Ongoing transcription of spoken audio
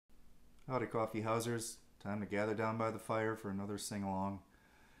Howdy, coffee housers. Time to gather down by the fire for another sing-along.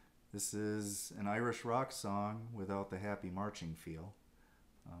 This is an Irish rock song without the happy marching feel,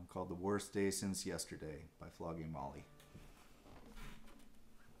 called The Worst Day Since Yesterday by Flogging Molly.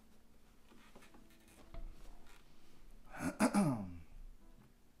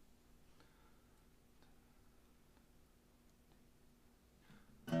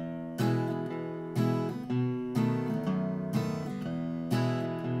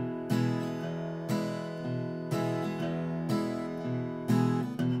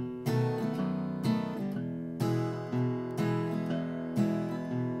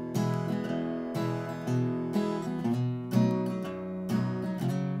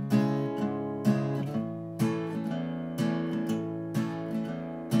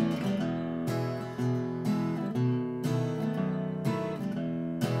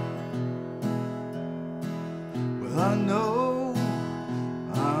 I know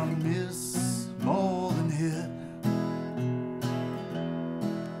I miss more than hit,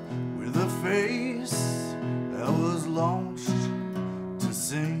 with a face that was launched to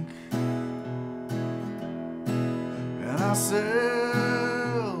sink, and I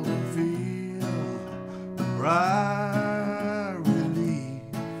seldom feel the bright relief.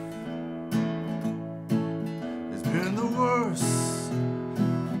 It's been the worst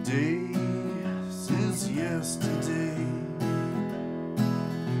day since yesterday.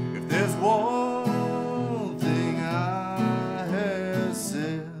 If there's one thing I have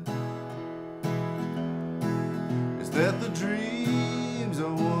said, it's that the dreams I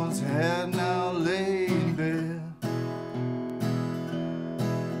once had now lay in bed.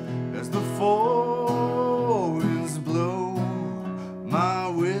 As the four winds blow my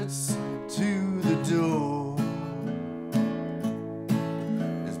wits to the door,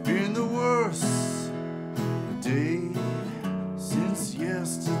 it's been the worst day since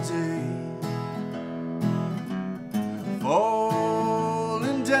yesterday.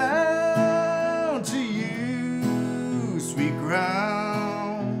 Falling down to you, sweet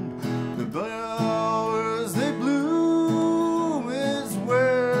ground. The flowers they bloom is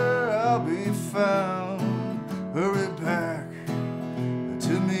where I'll be found. Hurry back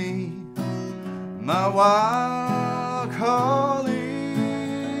to me, my wild calling.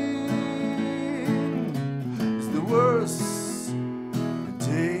 Worst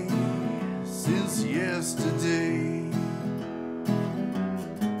day since yesterday.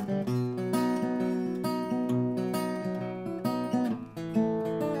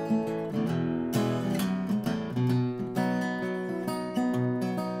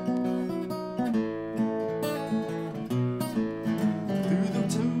 Through the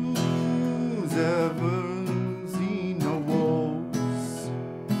tombs haven't seen no walls,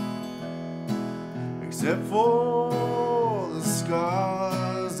 except for the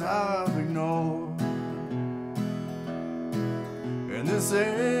scars I've ignored, and this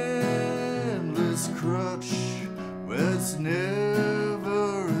endless crutch where it's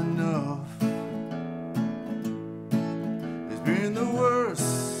never enough. It's been the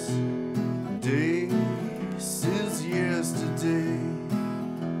worst day since yesterday.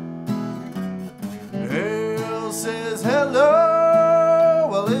 Hell says hello,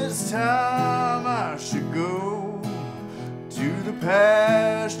 well it's time I should go to the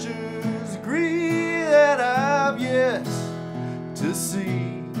pastures green that I've yet to see.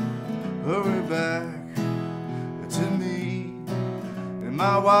 Hurry back to me and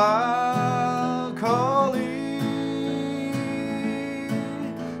my wild calling.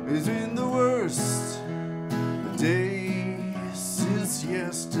 It's been the worst day since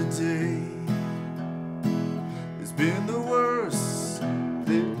yesterday. It's been the worst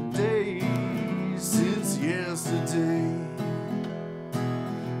day since yesterday.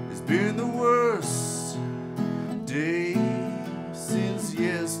 It's been the worst day since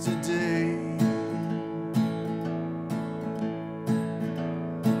yesterday.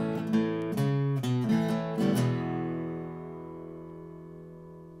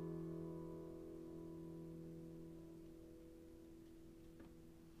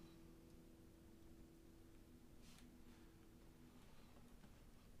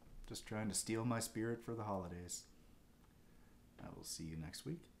 Just trying to steal my spirit for the holidays. I will see you next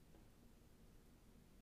week.